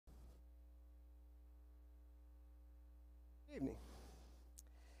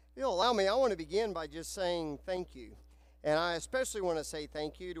you'll allow me, I want to begin by just saying thank you. And I especially want to say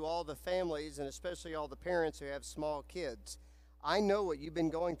thank you to all the families and especially all the parents who have small kids. I know what you've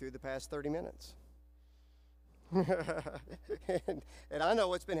been going through the past 30 minutes. and I know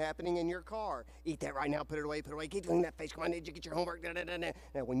what's been happening in your car. Eat that right now, put it away, keep doing that face. Come on, did you get your homework? Da, da, da, da.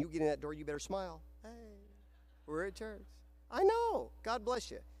 Now, when you get in that door, you better smile. Hey, we're at church. I know. God bless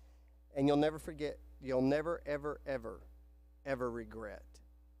you. And you'll never forget, you'll never, ever regret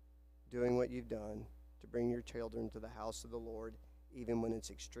doing what you've done to bring your children to the house of the Lord, even when it's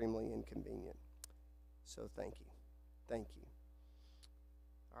extremely inconvenient. So thank you. Thank you.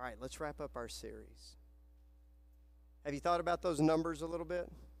 All right, let's wrap up our series. Have you thought about those numbers a little bit?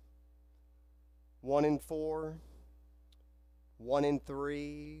 1 and 4, 1 and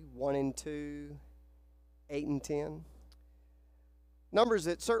 3, 1 and 2, 8 and 10. Numbers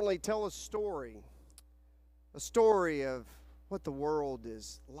that certainly tell a story of what the world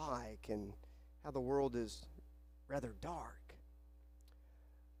is like and how the world is rather dark.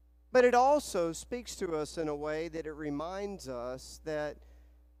 But it also speaks to us in a way that it reminds us that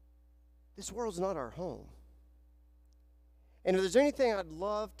this world's not our home. And if there's anything I'd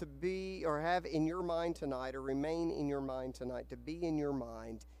love to be or have in your mind tonight or remain in your mind tonight, to be in your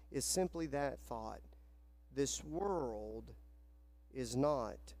mind, is simply that thought. This world is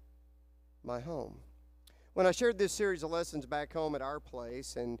not my home. When I shared this series of lessons back home at our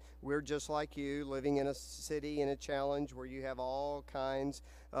place, and we're just like you, living in a city in a challenge where you have all kinds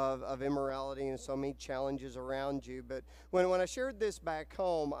of immorality and so many challenges around you. But when I shared this back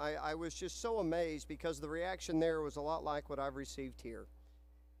home, I was just so amazed because the reaction there was a lot like what I've received here.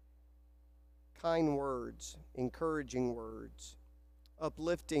 Kind words, encouraging words,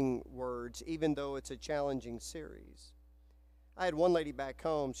 uplifting words, even though it's a challenging series. I had one lady back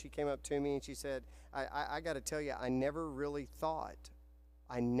home, she came up to me and she said, I got to tell you, I never really thought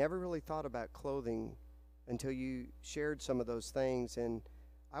about clothing until you shared some of those things, and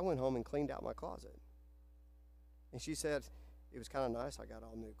I went home and cleaned out my closet. And she said, it was kind of nice, I got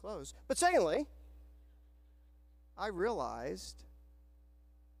all new clothes. But secondly, I realized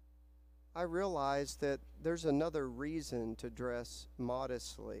that there's another reason to dress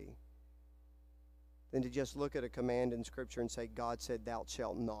modestly than to just look at a command in Scripture and say, God said, thou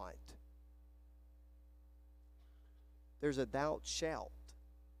shalt not. There's a thou shalt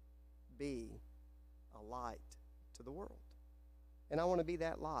be a light to the world. And I want to be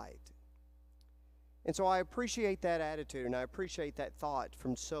that light. And so I appreciate that attitude and I appreciate that thought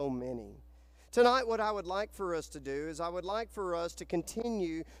from so many. Tonight, what I would like for us to do is I would like for us to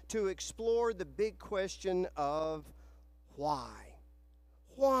continue to explore the big question of why.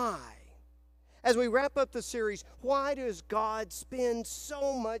 Why? As we wrap up the series, why does God spend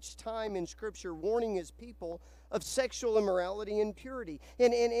so much time in Scripture warning His people of sexual immorality and impurity?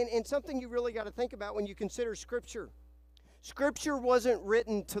 And something you really got to think about when you consider Scripture. Scripture wasn't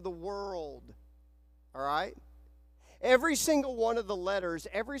written to the world, all right? Every single one of the letters,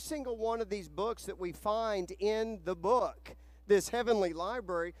 every single one of these books that we find in the book, this heavenly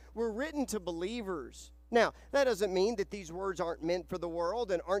library, were written to believers. Now, that doesn't mean that these words aren't meant for the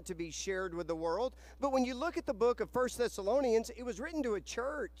world and aren't to be shared with the world. But when you look at the book of 1 Thessalonians, it was written to a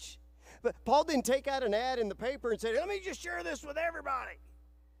church. But Paul didn't take out an ad in the paper and say, let me just share this with everybody.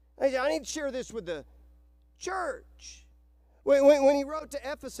 I need to share this with the church. When he wrote to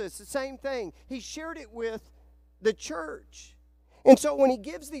Ephesus, the same thing. He shared it with the church. And so when he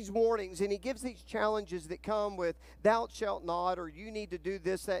gives these warnings and he gives these challenges that come with thou shalt not, or you need to do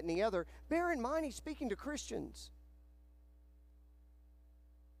this, that, and the other, bear in mind he's speaking to Christians.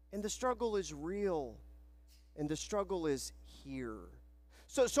 And the struggle is real. And the struggle is here.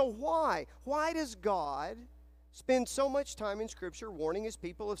 So why? Why does God spend so much time in Scripture warning His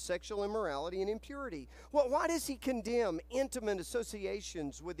people of sexual immorality and impurity? Well, why does He condemn intimate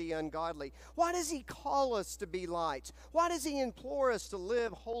associations with the ungodly? Why does He call us to be lights? Why does He implore us to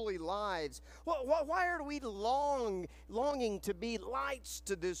live holy lives? Why are we longing to be lights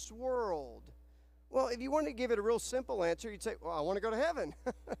to this world? Well, if you wanted to give it a real simple answer, you'd say, well, I want to go to heaven.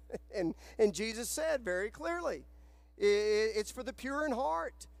 and Jesus said very clearly, it's for the pure in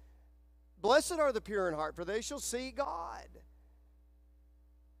heart. Blessed are the pure in heart, for they shall see God.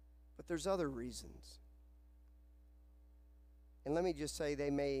 But there's other reasons. And let me just say they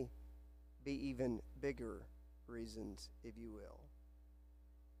may be even bigger reasons, if you will.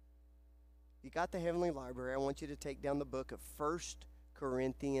 You got the Heavenly Library. I want you to take down the book of 1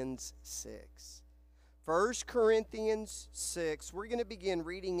 Corinthians 6. 1 Corinthians 6. We're going to begin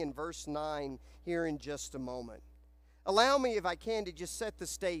reading in verse 9 here in just a moment. Allow me, if I can, to just set the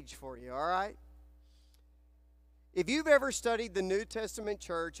stage for you, all right? If you've ever studied the New Testament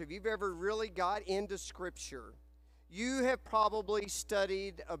church, if you've ever really got into Scripture, you have probably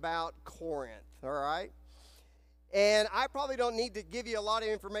studied about Corinth, all right? And I probably don't need to give you a lot of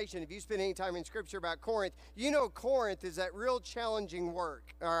information. If you spend any time in Scripture about Corinth, you know Corinth is that real challenging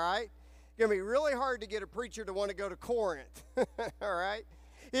work, all right? It's going to be really hard to get a preacher to want to go to Corinth, all right?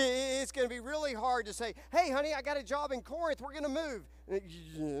 It's going to be really hard to say, hey, honey, I got a job in Corinth. We're going to move.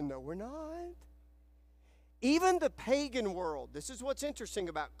 No, we're not. Even the pagan world, this is what's interesting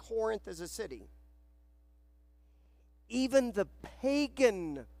about Corinth as a city. Even the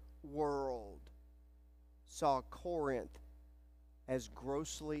pagan world saw Corinth as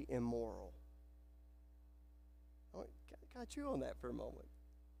grossly immoral. Oh, got you on that for a moment.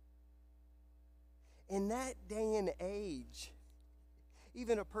 In that day and age,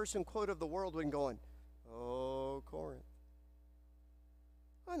 even a person, quote, of the world would be going, oh, Corinth.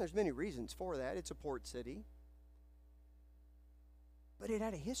 Well, there's many reasons for that. It's a port city. But it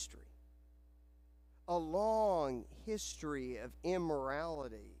had a history. A long history of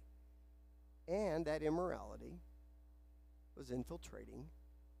immorality. And that immorality was infiltrating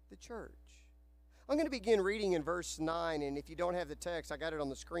the church. I'm going to begin reading in verse 9, and if you don't have the text, I got it on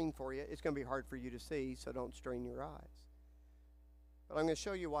the screen for you. It's going to be hard for you to see, so don't strain your eyes. But I'm going to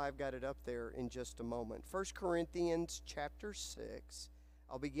show you why I've got it up there in just a moment. 1 Corinthians chapter 6,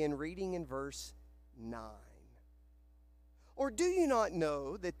 I'll begin reading in verse 9. Or do you not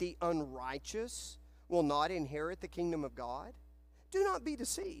know that the unrighteous will not inherit the kingdom of God? Do not be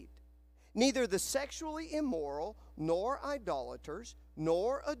deceived. Neither the sexually immoral, nor idolaters,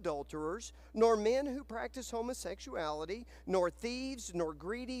 nor adulterers, nor men who practice homosexuality, nor thieves, nor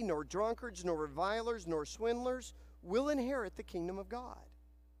greedy, nor drunkards, nor revilers, nor swindlers will inherit the kingdom of God.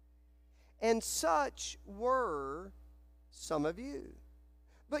 And such were some of you.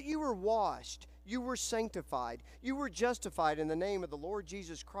 But you were washed, you were sanctified, you were justified in the name of the Lord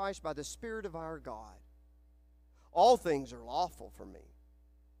Jesus Christ by the Spirit of our God. All things are lawful for me,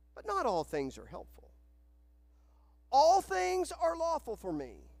 but not all things are helpful. All things are lawful for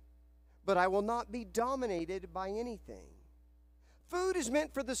me, but I will not be dominated by anything. Food is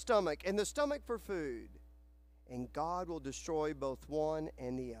meant for the stomach, and the stomach for food, and God will destroy both one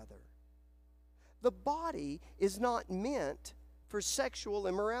and the other. The body is not meant for sexual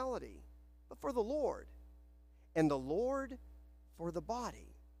immorality, but for the Lord, and the Lord for the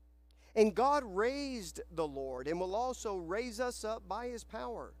body. And God raised the Lord, and will also raise us up by his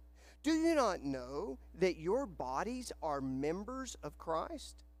power. Do you not know that your bodies are members of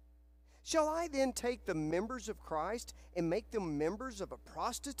Christ? Shall I then take the members of Christ and make them members of a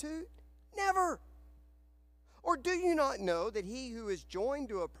prostitute? Never! Or do you not know that he who is joined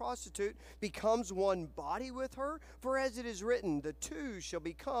to a prostitute becomes one body with her? For as it is written, the two shall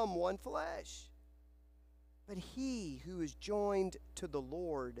become one flesh. But he who is joined to the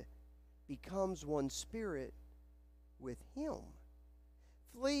Lord becomes one spirit with him.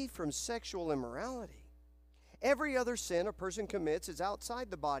 Flee from sexual immorality. Every other sin a person commits is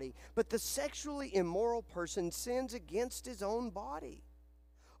outside the body, but the sexually immoral person sins against his own body.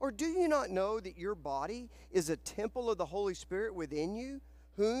 Or do you not know that your body is a temple of the Holy Spirit within you,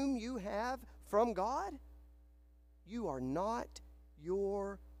 whom you have from God? You are not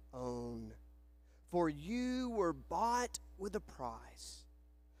your own, for you were bought with a price.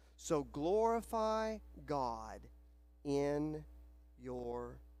 So glorify God in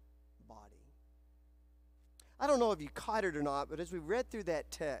your body. I don't know if you caught it or not, but as we read through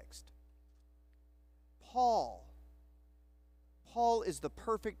that text, Paul is the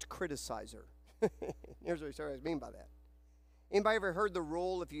perfect criticizer. Here's what I mean by that. Anybody ever heard the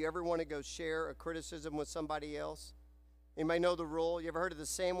rule if you ever want to go share a criticism with somebody else? Anybody know the rule? You ever heard of the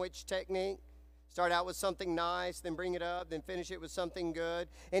sandwich technique? Start out with something nice, then bring it up, then finish it with something good.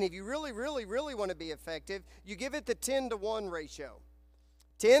 And if you really, really, really want to be effective, you give it the 10-to-1 ratio.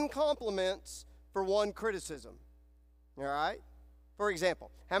 10 compliments for 1 criticism. All right? For example,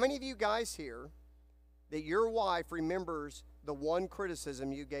 how many of you guys here that your wife remembers the 1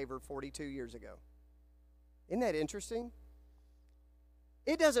 criticism you gave her 42 years ago? Isn't that interesting?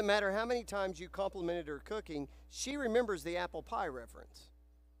 It doesn't matter how many times you complimented her cooking, she remembers the apple pie reference.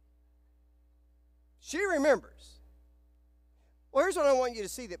 She remembers. Well, here's what I want you to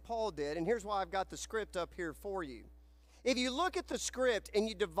see that Paul did, and here's why I've got the script up here for you. If you look at the script and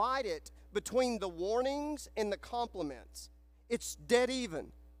you divide it between the warnings and the compliments, it's dead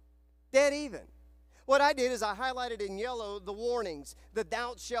even. Dead even. What I did is I highlighted in yellow the warnings, the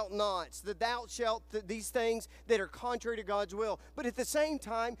thou shalt nots, the thou shalt, these things that are contrary to God's will. But at the same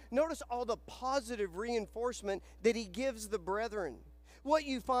time, notice all the positive reinforcement that he gives the brethren. What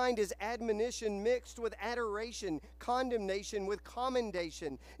you find is admonition mixed with adoration, condemnation with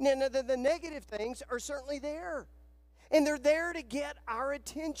commendation. Now, the negative things are certainly there. And they're there to get our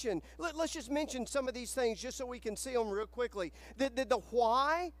attention. Let's just mention some of these things just so we can see them real quickly. The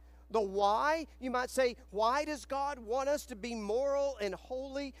why, you might say, why does God want us to be moral and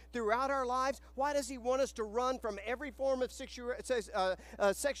holy throughout our lives? Why does He want us to run from every form of sexual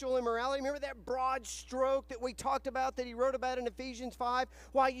immorality? Remember that broad stroke that we talked about, that He wrote about in Ephesians 5?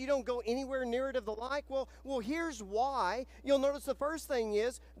 Why you don't go anywhere near it of the like? Well, here's why. You'll notice the first thing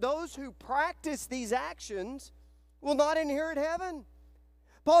is, those who practice these actions will not inherit heaven.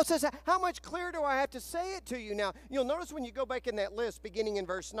 Paul says, how much clearer do I have to say it to you? Now, you'll notice when you go back in that list, beginning in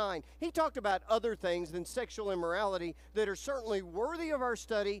verse 9, he talked about other things than sexual immorality that are certainly worthy of our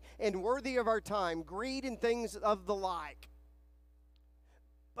study and worthy of our time, greed and things of the like.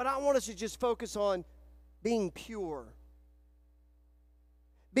 But I want us to just focus on being pure,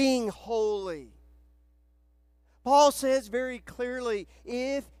 being holy. Paul says very clearly,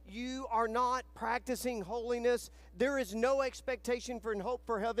 if you are not practicing holiness, there is no expectation for and hope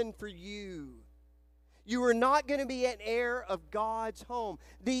for heaven for you. You are not going to be an heir of God's home.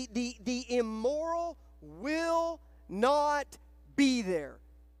 The immoral will not be there,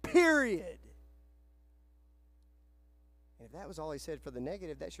 period. And if that was all he said for the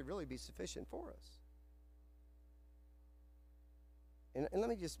negative, that should really be sufficient for us. And let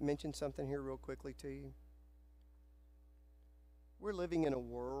me just mention something here real quickly to you. We're living in a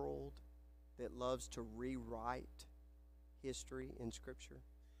world that loves to rewrite history in Scripture.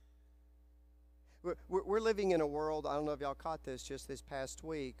 We're living in a world, I don't know if y'all caught this just this past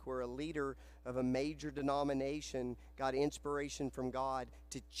week, where a leader of a major denomination got inspiration from God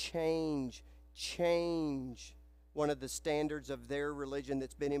to change one of the standards of their religion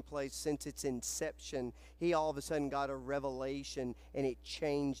that's been in place since its inception. He all of a sudden got a revelation, and it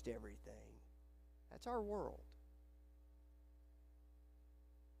changed everything. That's our world.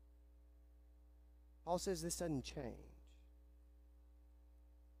 Paul says this doesn't change.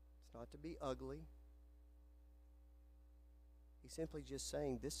 It's not to be ugly. He's simply just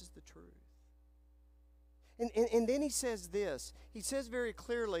saying this is the truth. And then he says this. He says very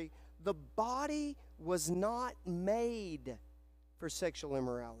clearly, the body was not made for sexual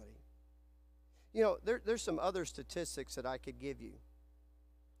immorality. You know, there's some other statistics that I could give you.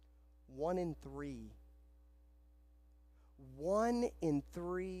 1 in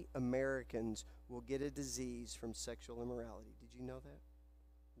 3 Americans will get a disease from sexual immorality. Did you know that?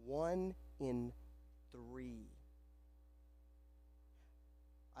 1 in 3.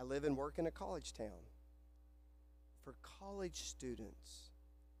 I live and work in a college town. For college students,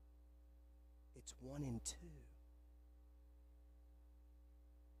 it's 1 in 2.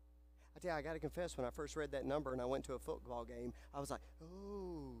 I tell you, I got to confess, when I first read that number and I went to a football game, I was like,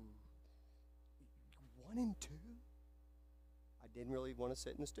 oh, 1 in 2? I didn't really want to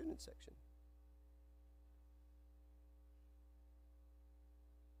sit in the student section.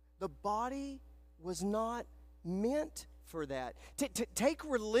 The body was not meant for that. Take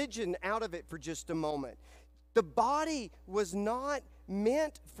religion out of it for just a moment. The body was not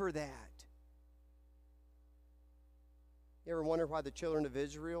meant for that. You ever wonder why the children of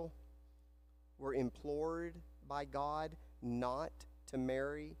Israel were implored by God not to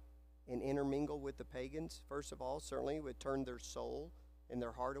marry and intermingle with the pagans? First of all, certainly it would turn their soul and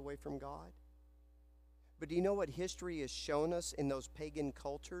their heart away from God. But do you know what history has shown us in those pagan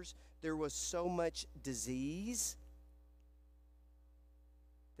cultures? There was so much disease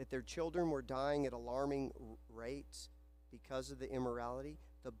that their children were dying at alarming rates because of the immorality.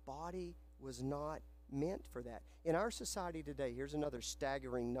 The body was not meant for that. In our society today, here's another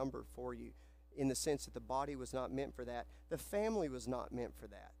staggering number for you, in the sense that the body was not meant for that. The family was not meant for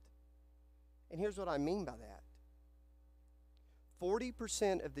that. And here's what I mean by that.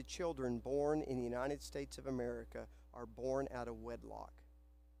 40% of the children born in the United States of America are born out of wedlock.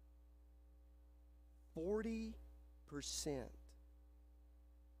 40%.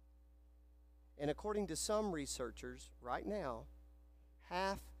 And according to some researchers, right now,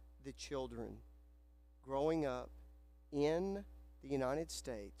 half the children growing up in the United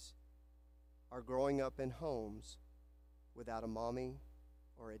States are growing up in homes without a mommy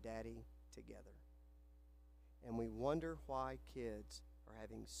or a daddy together. And we wonder why kids are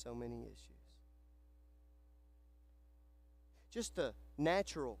having so many issues. Just the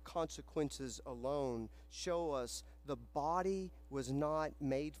natural consequences alone show us the body was not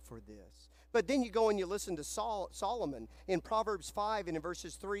made for this. But then you go and you listen to Solomon. In Proverbs 5 and in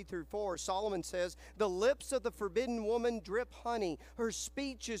verses 3 through 4, Solomon says, "The lips of the forbidden woman drip honey. Her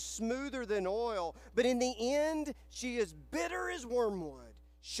speech is smoother than oil. But in the end, she is bitter as wormwood,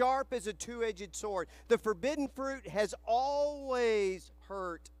 sharp as a two-edged sword. The forbidden fruit has always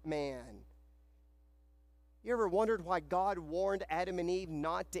hurt man." You ever wondered why God warned Adam and Eve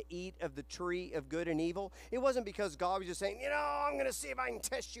not to eat of the tree of good and evil? It wasn't because God was just saying, I'm going to see if I can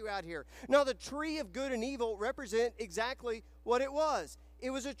test you out here. No, the tree of good and evil represent exactly what it was. It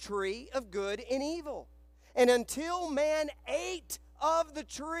was a tree of good and evil. And until man ate of the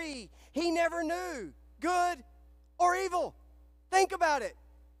tree, he never knew good or evil. Think about it.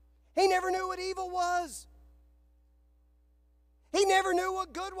 He never knew what evil was. He never knew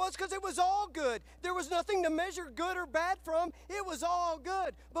what good was because it was all good. There was nothing to measure good or bad from. It was all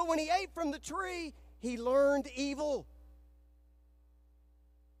good. But when he ate from the tree, he learned evil.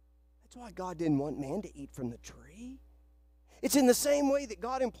 That's why God didn't want man to eat from the tree. It's in the same way that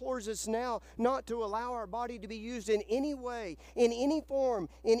God implores us now not to allow our body to be used in any way, in any form,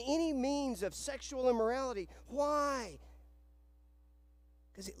 in any means of sexual immorality. Why?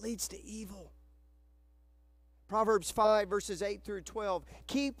 Because it leads to evil. Proverbs 5, verses 8 through 12.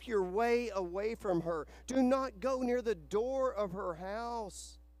 "Keep your way away from her. Do not go near the door of her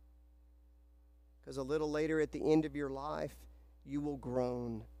house. Because a little later at the end of your life, you will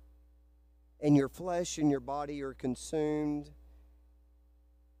groan, and your flesh and your body are consumed.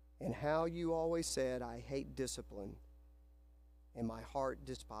 And how you always said, 'I hate discipline, and my heart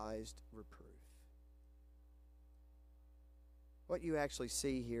despised reproof.'" What you actually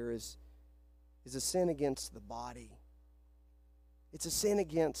see here is a sin against the body. It's a sin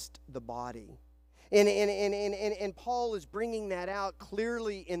against the body. And Paul is bringing that out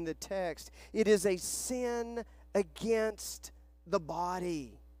clearly in the text. It is a sin against the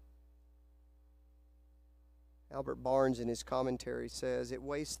body. Albert Barnes in his commentary says, "It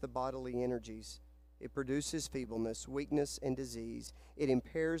wastes the bodily energies. It produces feebleness, weakness, and disease. It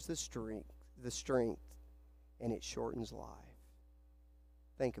impairs the strength, and it shortens life."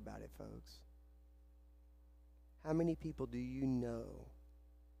 Think about it, folks. How many people do you know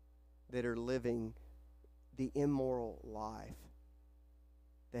that are living the immoral life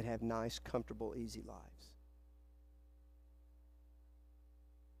that have nice, comfortable, easy lives?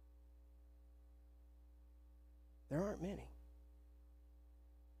 There aren't many.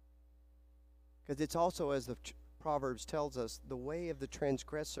 Because it's also, as the Proverbs tells us, the way of the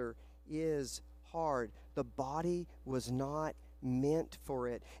transgressor is hard. The body was not meant for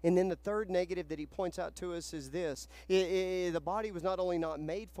it. And then the third negative that he points out to us is this. The body was not only not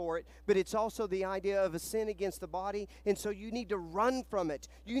made for it, but it's also the idea of a sin against the body. And so you need to run from it.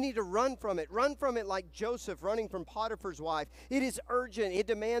 You need to run from it. Run from it like Joseph running from Potiphar's wife. It is urgent. It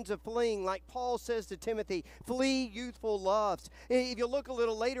demands a fleeing. Like Paul says to Timothy, flee youthful lusts. If you look a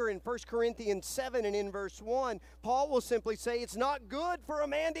little later in 1 Corinthians 7 and in verse 1, Paul will simply say it's not good for a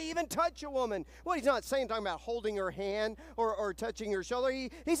man to even touch a woman. Well, he's not talking about holding her hand or touching her shoulder.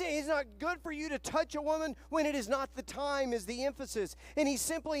 He's saying it's not good for you to touch a woman when it is not the time, is the emphasis. And he's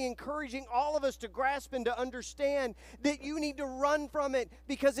simply encouraging all of us to grasp and to understand that you need to run from it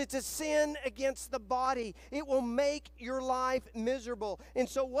because it's a sin against the body. It will make your life miserable. And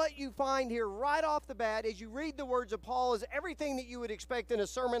so what you find here right off the bat as you read the words of Paul is everything that you would expect in a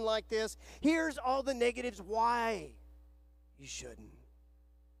sermon like this. Here's all the negatives why you shouldn't.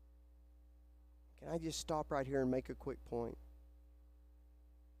 Can I just stop right here and make a quick point?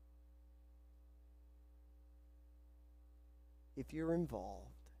 If you're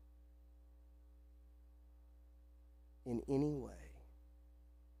involved in any way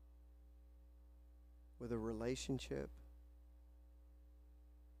with a relationship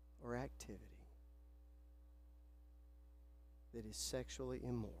or activity that is sexually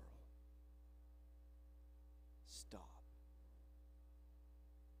immoral, stop.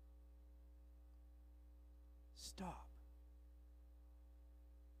 Stop.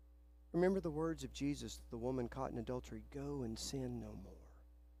 Remember the words of Jesus to the woman caught in adultery, go and sin no more.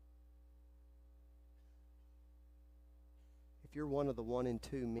 If you're one of the 1 in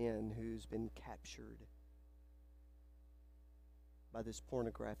 2 men who's been captured by this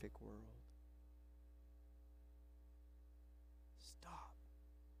pornographic world, stop.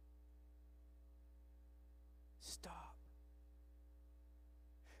 Stop.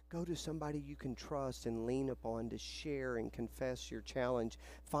 Go to somebody you can trust and lean upon to share and confess your challenge.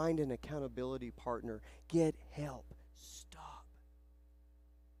 Find an accountability partner. Get help. Stop.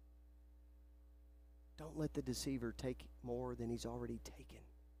 Don't let the deceiver take more than he's already taken.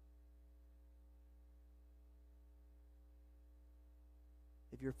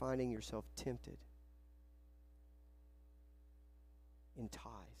 if you're finding yourself tempted,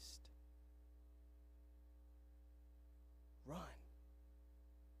 enticed, run.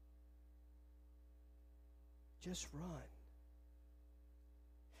 Just run.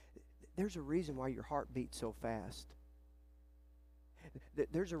 There's a reason why your heart beats so fast.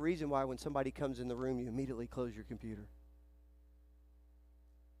 There's a reason why when somebody comes in the room, you immediately close your computer.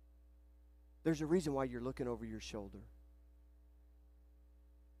 There's a reason why you're looking over your shoulder.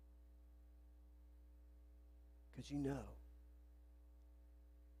 Because you know.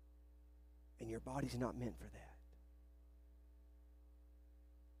 And your body's not meant for that.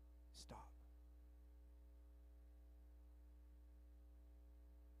 Stop.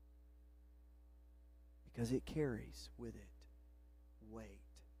 Because it carries with it weight,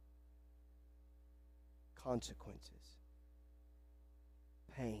 consequences,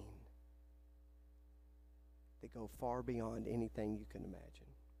 pain that go far beyond anything you can imagine.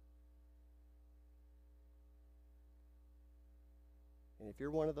 And if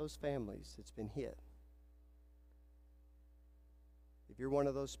you're one of those families that's been hit, if you're one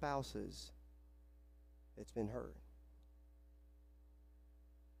of those spouses that's been hurt,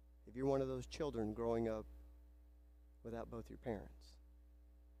 if you're one of those children growing up without both your parents,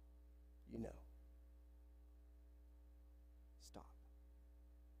 you know. Stop.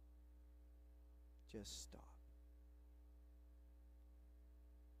 Just stop.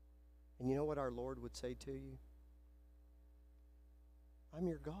 And you know what our Lord would say to you? I'm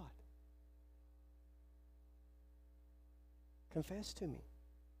your God. Confess to me.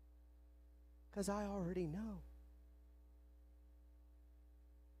 Because I already know.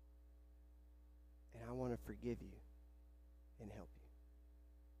 And I want to forgive you and help you.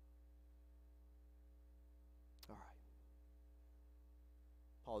 All right.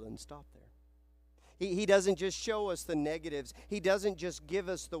 Paul doesn't stop there. He doesn't just show us the negatives. He doesn't just give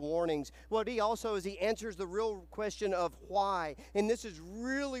us the warnings. What he also is, he answers the real question of why. And this is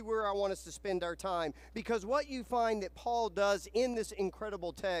really where I want us to spend our time. Because what you find that Paul does in this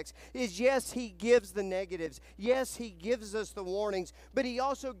incredible text is, yes, he gives the negatives. Yes, he gives us the warnings. But he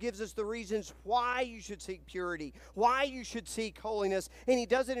also gives us the reasons why you should seek purity, why you should seek holiness. And he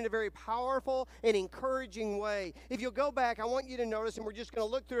does it in a very powerful and encouraging way. If you'll go back, I want you to notice, and we're just going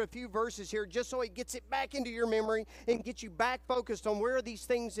to look through a few verses here just so it gets it back into your memory and get you back focused on where these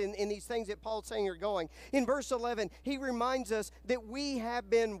things in these things that Paul's saying are going. In verse 11, he reminds us that we have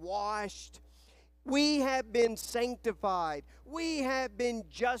been washed. We have been sanctified. We have been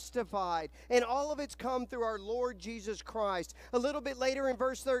justified. And all of it's come through our Lord Jesus Christ. A little bit later in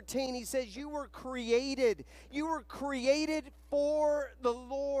verse 13, he says, you were created. You were created for the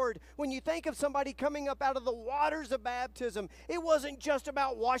Lord. When you think of somebody coming up out of the waters of baptism, it wasn't just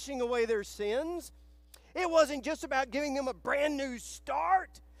about washing away their sins. It wasn't just about giving them a brand new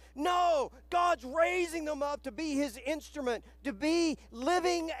start. No, God's raising them up to be his instrument, to be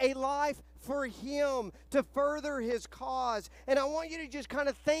living a life for him, to further his cause. And I want you to just kind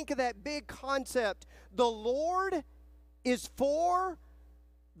of think of that big concept. The Lord is for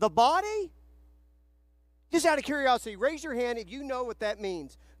the body. Just out of curiosity, raise your hand if you know what that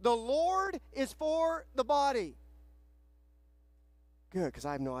means. The Lord is for the body. Good, because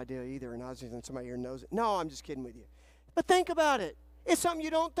I have no idea either, and I was thinking somebody here knows it. No, I'm just kidding with you. But think about it. It's something you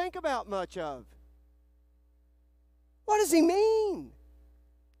don't think about much of. What does he mean?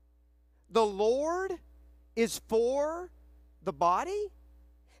 The Lord is for the body?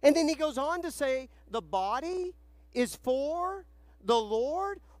 And then he goes on to say, the body is for the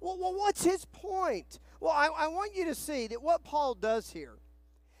Lord? Well, what's his point? Well, I want you to see that what Paul does here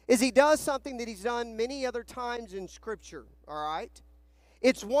is he does something that he's done many other times in Scripture, all right?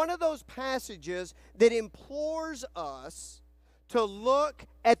 It's one of those passages that implores us to look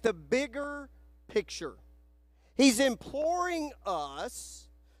at the bigger picture. He's imploring us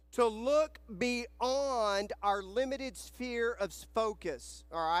to look beyond our limited sphere of focus,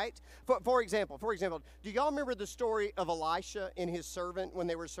 all right? For example, do y'all remember the story of Elisha and his servant when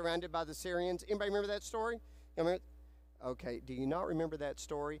they were surrounded by the Syrians? Anybody remember that story? You remember? Okay, do you not remember that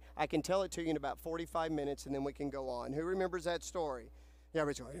story? I can tell it to you in about 45 minutes, and then we can go on. Who remembers that story? Yeah,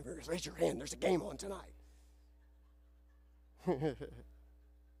 raise your hand. There's a game on tonight. The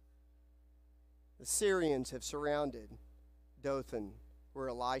Syrians have surrounded Dothan, where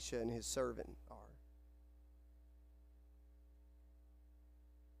Elisha and his servant are.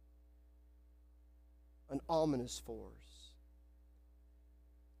 An ominous force.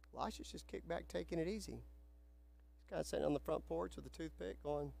 Elisha's just kicked back, taking it easy. He's kind of sitting on the front porch with a toothpick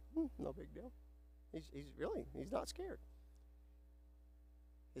going, no big deal. He's not scared.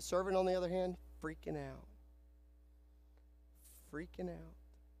 His servant, on the other hand, freaking out. Freaking out.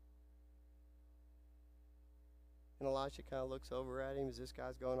 And Elisha kind of looks over at him as this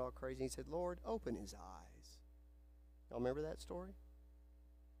guy's going all crazy. He said, Lord, open his eyes. Y'all remember that story?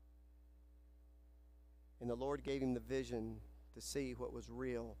 And the Lord gave him the vision to see what was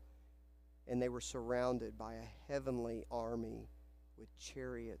real. And they were surrounded by a heavenly army with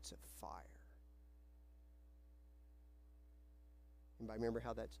chariots of fire. Anybody remember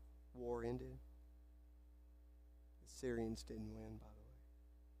how that war ended? The Syrians didn't win, by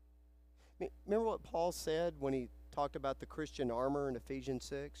the way. Remember what Paul said when he talked about the Christian armor in Ephesians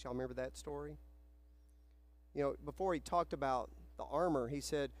 6? Y'all remember that story? You know, before he talked about the armor, he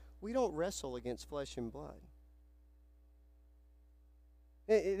said, we don't wrestle against flesh and blood.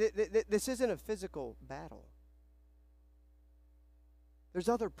 This isn't a physical battle. There's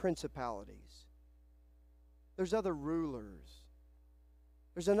other principalities. There's other rulers.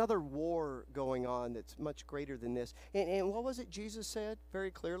 There's another war going on that's much greater than this. And what was it Jesus said very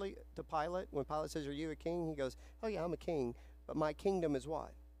clearly to Pilate? When Pilate says, are you a king? He goes, oh yeah, I'm a king. But my kingdom is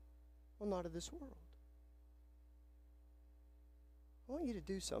what? Well, not of this world. I want you to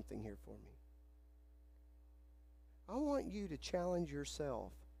do something here for me. I want you to challenge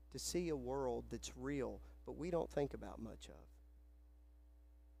yourself to see a world that's real, but we don't think about much of.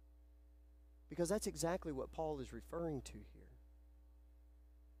 Because that's exactly what Paul is referring to here.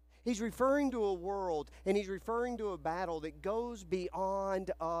 He's referring to a world, and he's referring to a battle that goes beyond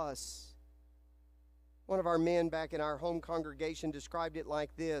us. One of our men back in our home congregation described it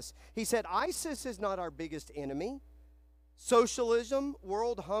like this. He said, ISIS is not our biggest enemy. Socialism,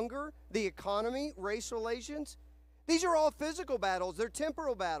 world hunger, the economy, race relations, these are all physical battles. They're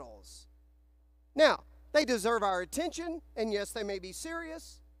temporal battles. Now, they deserve our attention, and yes, they may be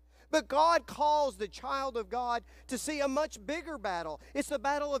serious. But God calls the child of God to see a much bigger battle. It's the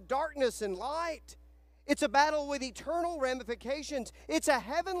battle of darkness and light. It's a battle with eternal ramifications. It's a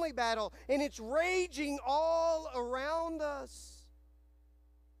heavenly battle, and it's raging all around us.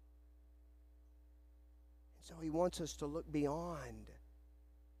 And so he wants us to look beyond.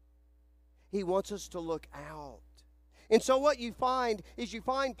 He wants us to look out. And so what you find is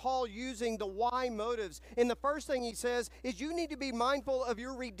Paul using the why motives. And the first thing he says is you need to be mindful of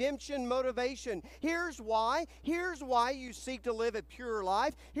your redemption motivation. Here's why. Here's why you seek to live a pure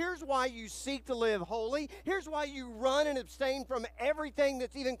life. Here's why you seek to live holy. Here's why you run and abstain from everything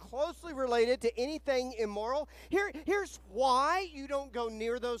that's even closely related to anything immoral. Here's why you don't go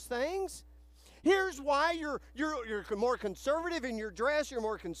near those things. Here's why you're more conservative in your dress, you're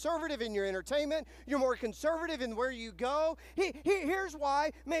more conservative in your entertainment, you're more conservative in where you go. Here's why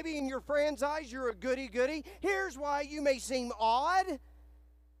maybe in your friend's eyes you're a goody-goody. Here's why you may seem odd,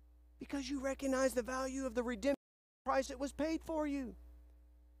 because you recognize the value of the redemption price that was paid for you.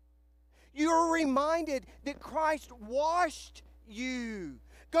 You're reminded that Christ washed you.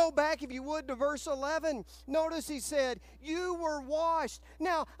 Go back, if you would, to verse 11. Notice he said, you were washed.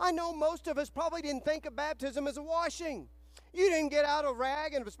 Now, I know most of us probably didn't think of baptism as a washing. You didn't get out a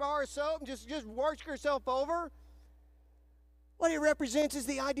rag and a bar of soap and just wash yourself over. What it represents is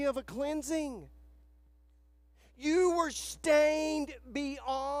the idea of a cleansing. You were stained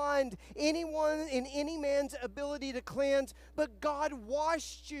beyond anyone and any man's ability to cleanse, but God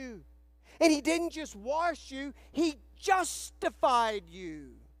washed you. And he didn't just wash you, he justified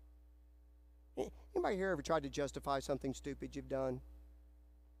you. Anybody here ever tried to justify something stupid you've done?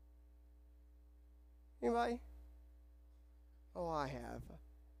 Anybody? Oh, I have.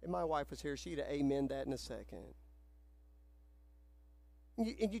 If my wife was here, she'd have amened that in a second.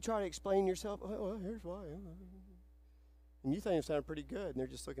 And you try to explain yourself, well, here's why. And you think it sounded pretty good, and they're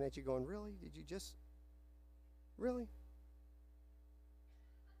just looking at you going, really? Did you just, really?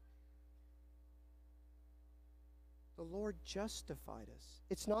 The Lord justified us.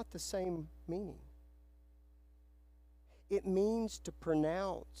 It's not the same meaning. It means to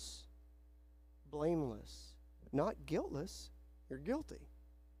pronounce blameless, not guiltless. You're guilty.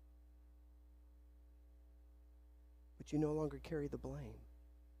 But you no longer carry the blame.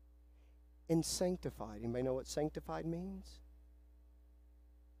 And sanctified. Anybody know what sanctified means?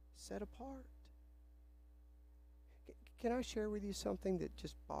 Set apart. Can I share with you something that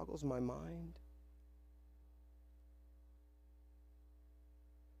just boggles my mind?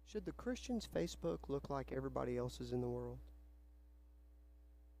 Should the Christian's Facebook look like everybody else's in the world?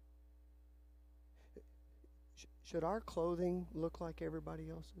 Should our clothing look like everybody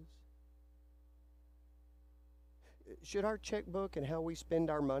else's? Should our checkbook and how we spend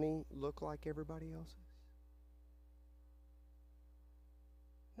our money look like everybody else's?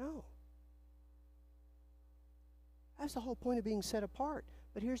 No. That's the whole point of being set apart.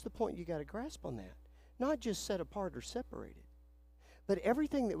 But here's the point you got to grasp on that. Not just set apart or separated, But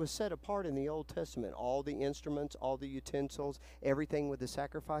everything that was set apart in the Old Testament, all the instruments, all the utensils, everything with the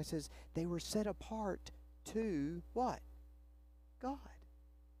sacrifices, they were set apart to what? God.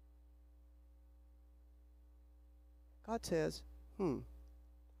 God says,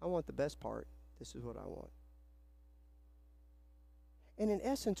 I want the best part. This is what I want. And in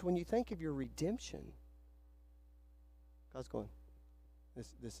essence, when you think of your redemption, God's going,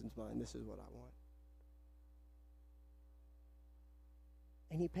 this is mine. This is what I want.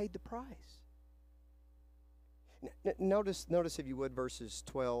 And he paid the price. Notice if you would, verses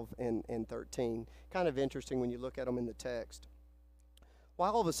 12 and 13. Kind of interesting when you look at them in the text. Why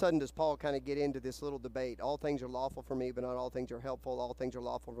all of a sudden does Paul kind of get into this little debate? All things are lawful for me, but not all things are helpful. All things are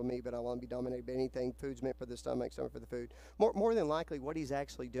lawful for me, but I want to be dominated by anything. Food's meant for the stomach, stomach for the food. More than likely, what he's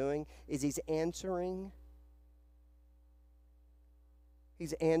actually doing is he's answering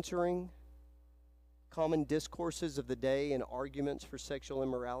common discourses of the day and arguments for sexual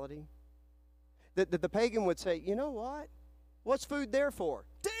immorality. That the pagan would say, you know what? What's food there for?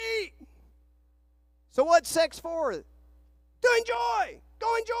 To eat! So what's sex for? To enjoy!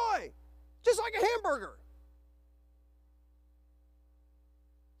 Go enjoy! Just like a hamburger.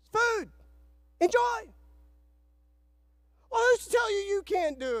 It's food. Enjoy. Well, who's to tell you you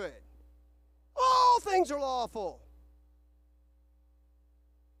can't do it? All things are lawful.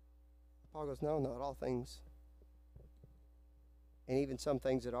 Paul goes, no, not all things. And even some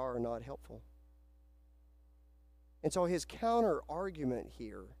things that are not helpful. And so his counter argument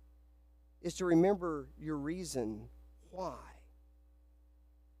here is to remember your reason why.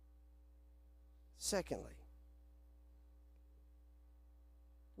 Secondly,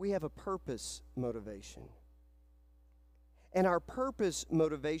 we have a purpose motivation. And our purpose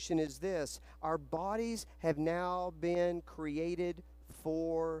motivation is this: our bodies have now been created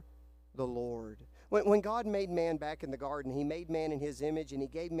for the Lord. When God made man back in the garden, he made man in his image, and he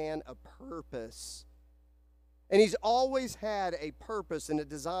gave man a purpose. And he's always had a purpose and a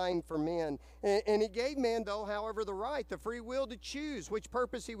design for men. And he gave man, though, however, the free will to choose which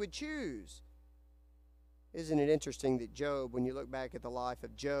purpose he would choose. Isn't it interesting that Job, when you look back at the life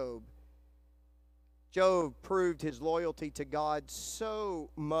of Job proved his loyalty to God so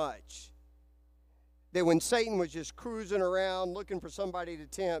much that when Satan was just cruising around looking for somebody to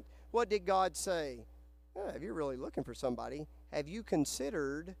tempt, what did God say? If you're really looking for somebody, have you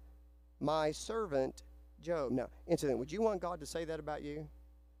considered my servant Job? Now, incident, would you want God to say that about you?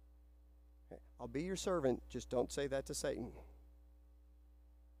 I'll be your servant, just don't say that to Satan.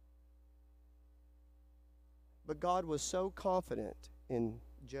 But God was so confident in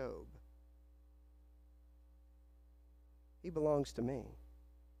Job. He belongs to me.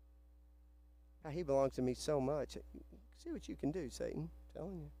 He belongs to me so much. See what you can do, Satan. I'm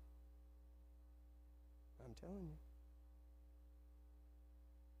telling you. I'm telling you.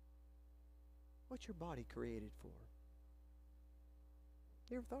 What's your body created for?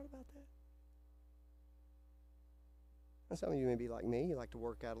 You ever thought about that? And some of you may be like me. You like to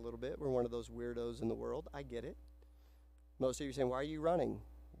work out a little bit. We're one of those weirdos in the world. I get it. Most of you are saying, why are you running?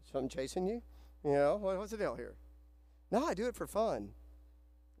 Something chasing you? You know, what's the deal here? No, I do it for fun.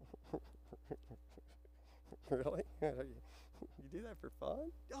 Really? You do that for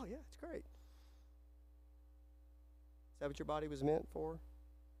fun? Oh, yeah, it's great. Is that what your body was meant for?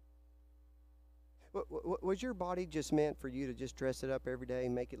 Was your body just meant for you to just dress it up every day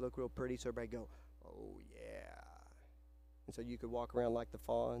and make it look real pretty so everybody go, oh, yeah. And so you could walk around like the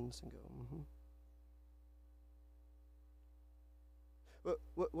fawns and go,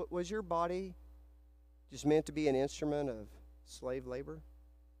 Was your body just meant to be an instrument of slave labor?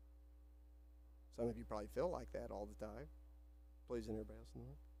 Some of you probably feel like that all the time, pleasing everybody else in the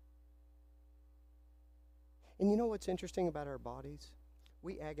world. And you know what's interesting about our bodies?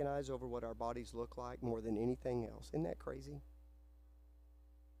 We agonize over what our bodies look like more than anything else. Isn't that crazy?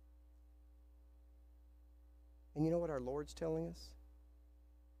 And you know what our Lord's telling us?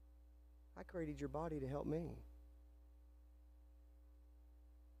 I created your body to help me.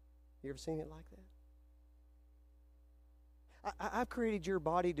 You ever seen it like that? I've created your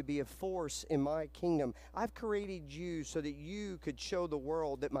body to be a force in my kingdom. I've created you so that you could show the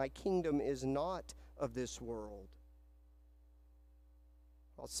world that my kingdom is not of this world.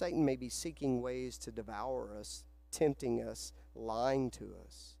 While Satan may be seeking ways to devour us, tempting us, lying to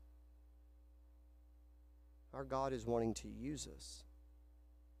us, our God is wanting to use us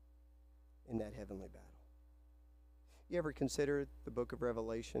in that heavenly battle. You ever consider the book of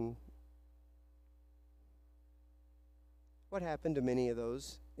Revelation? What happened to many of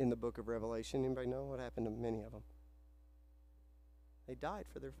those in the book of Revelation? Anybody know what happened to many of them? They died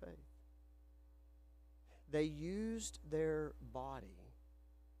for their faith. They used their body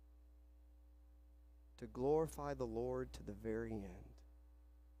to glorify the Lord to the very end.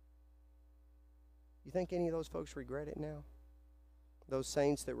 You think any of those folks regret it now? Those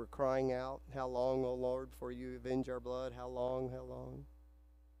saints that were crying out, "How long, O Lord, before you avenge our blood? How long, how long?"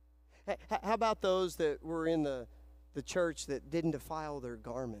 How about those that were in the church that didn't defile their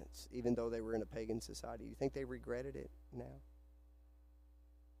garments, even though they were in a pagan society? You think they regretted it now?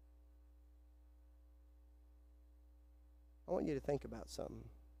 I want you to think about something.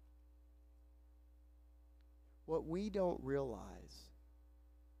 What we don't realize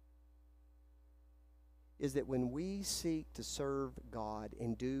is that when we seek to serve God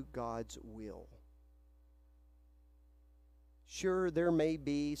and do God's will, sure, there may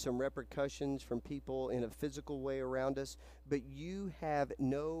be some repercussions from people in a physical way around us, but you have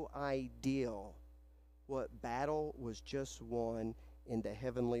no idea what battle was just won in the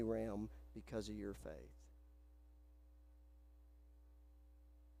heavenly realm because of your faith.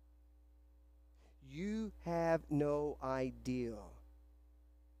 You have no idea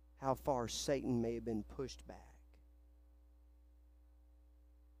how far Satan may have been pushed back.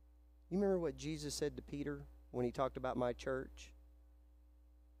 You remember what Jesus said to Peter when he talked about my church?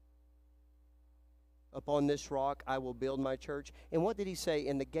 Upon this rock I will build my church. And what did he say?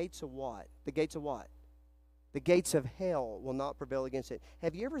 And the gates of what? The gates of what? The gates of hell will not prevail against it.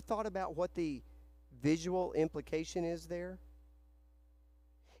 Have you ever thought about what the visual implication is there?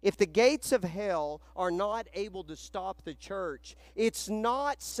 If the gates of hell are not able to stop the church, it's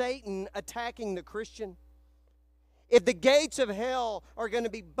not Satan attacking the Christian. If the gates of hell are going to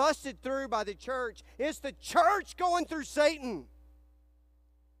be busted through by the church, it's the church going through Satan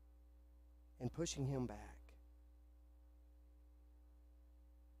and pushing him back.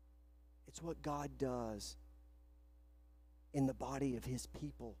 It's what God does in the body of his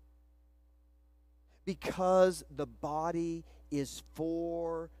people. Because the body is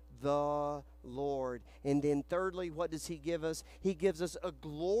for the Lord. And then thirdly, what does he give us? He gives us a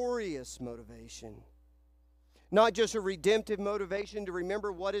glorious motivation. Not just a redemptive motivation to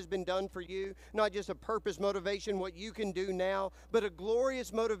remember what has been done for you. Not just a purpose motivation, what you can do now. But a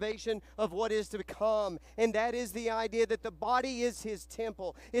glorious motivation of what is to come. And that is the idea that the body is his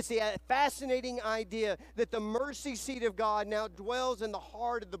temple. It's the fascinating idea that the mercy seat of God now dwells in the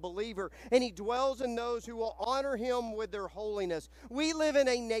heart of the believer. And he dwells in those who will honor him with their holiness. We live in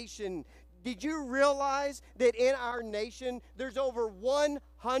a nation. Did you realize that in our nation there's over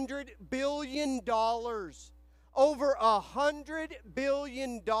 $100 billion? Over $100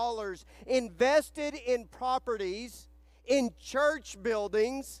 billion invested in properties, in church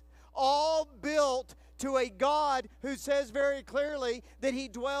buildings, all built to a God who says very clearly that he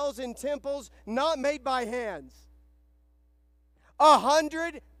dwells in temples not made by hands.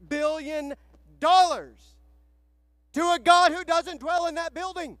 $100 billion to a God who doesn't dwell in that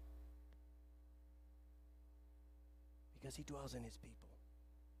building. Because he dwells in his people.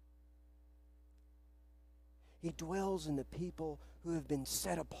 He dwells in the people who have been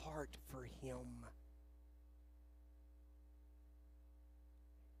set apart for him.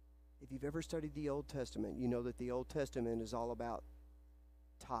 If you've ever studied the Old Testament, you know that the Old Testament is all about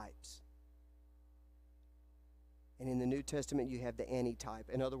types. And in the New Testament, you have the antitype.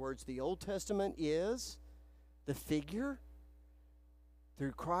 In other words, the Old Testament is the figure.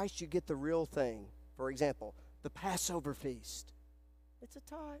 Through Christ, you get the real thing. For example, the Passover feast. It's a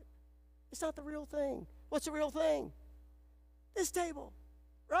type. It's not the real thing. What's the real thing? This table,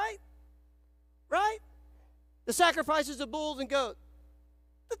 right? Right? The sacrifices of bulls and goats.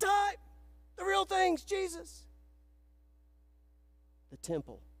 The type. The real thing's Jesus. The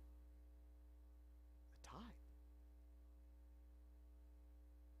temple. The type.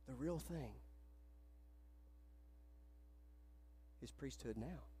 The real thing is priesthood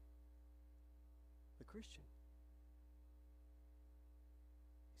now. The Christian.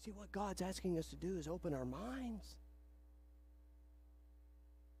 See, what God's asking us to do is open our minds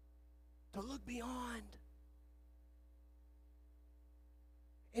to look beyond.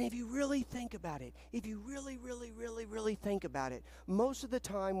 And if you really think about it, if you really think about it, most of the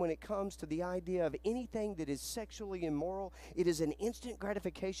time when it comes to the idea of anything that is sexually immoral, it is an instant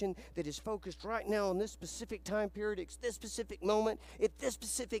gratification that is focused right now on this specific time period, it's this specific moment, it's this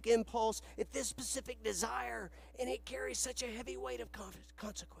specific impulse, it's this specific desire, and it carries such a heavy weight of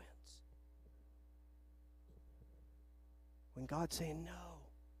consequence. When God's saying, no,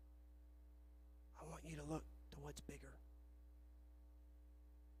 I want you to look to what's bigger.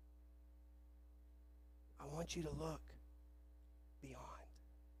 I want you to look beyond.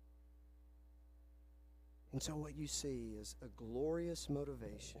 And so what you see is a glorious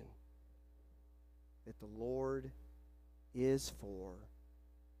motivation that the Lord is for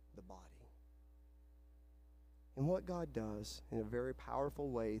the body. And what God does in a very powerful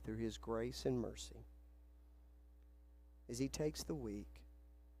way through His grace and mercy is He takes the weak,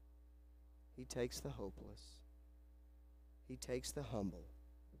 He takes the hopeless, He takes the humble,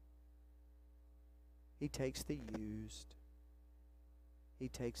 He takes the used, He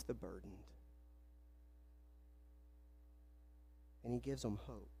takes the burdened, and He gives them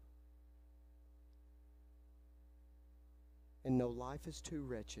hope. And no life is too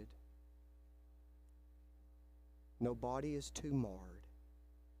wretched. No body is too marred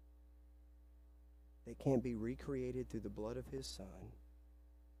that can't be recreated through the blood of His Son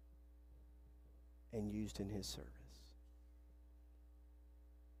and used in His service.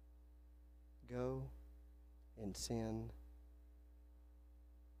 Go and sin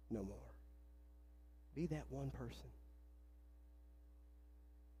no more. Be that one person.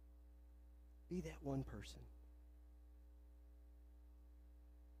 Be that one person.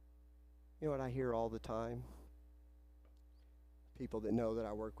 You know what I hear all the time? People that know that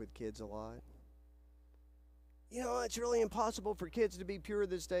I work with kids a lot. You know, it's really impossible for kids to be pure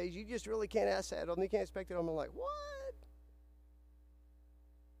these days. You just really can't ask that of them. You can't expect it of them. I'm like, what?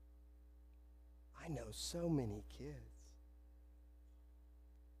 I know so many kids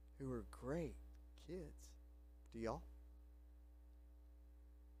who are great kids. Do y'all?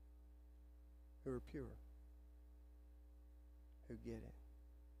 Who are pure. Who get it.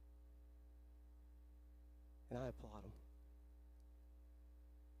 And I applaud them.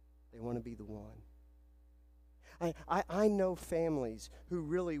 They want to be the one. I know families who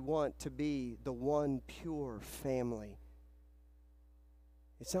really want to be the one pure family.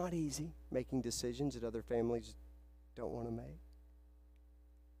 It's not easy making decisions that other families don't want to make.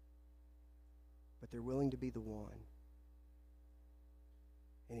 But they're willing to be the one.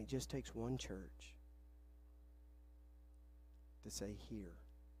 And it just takes one church to say, here.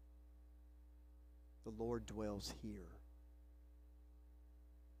 The Lord dwells here.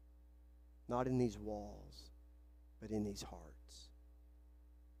 Not in these walls, but in these hearts.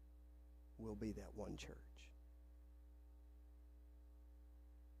 We'll be that one church.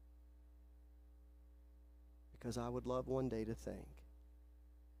 Because I would love one day to think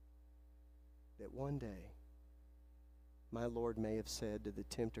that one day my Lord may have said to the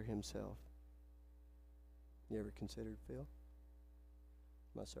tempter himself, you ever considered Phil,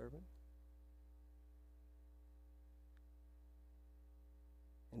 my servant?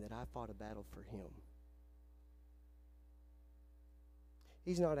 And that I fought a battle for him.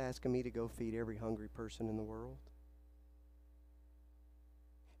 He's not asking me to go feed every hungry person in the world.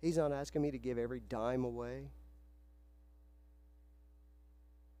 He's not asking me to give every dime away.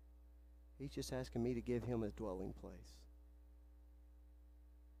 He's just asking me to give him a dwelling place.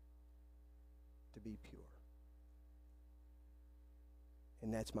 To be pure.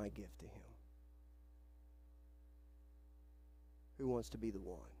 And that's my gift to him. Who wants to be the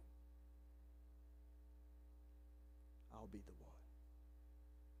one? I'll be the one.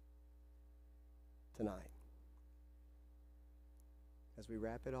 Tonight, as we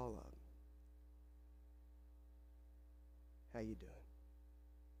wrap it all up, how you doing?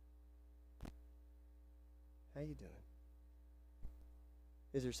 How you doing?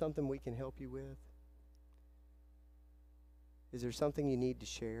 Is there something we can help you with? Is there something you need to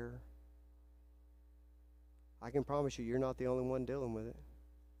share? I can promise you, you're not the only one dealing with it.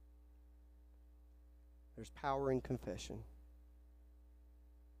 There's power in confession.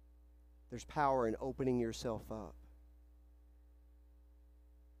 There's power in opening yourself up.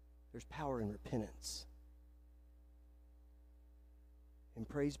 There's power in repentance. And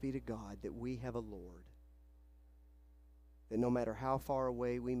praise be to God that we have a Lord that no matter how far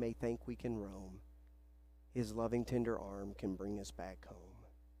away we may think we can roam, His loving, tender arm can bring us back home.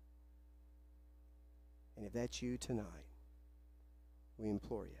 And if that's you tonight, we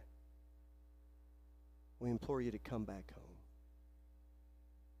implore you. We implore you to come back home.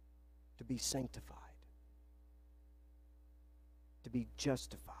 To be sanctified. To be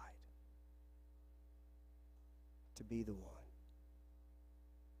justified. To be the one.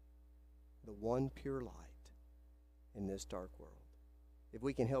 The one pure light in this dark world. If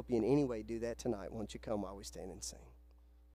we can help you in any way, do that tonight. Won't you come while we stand and sing?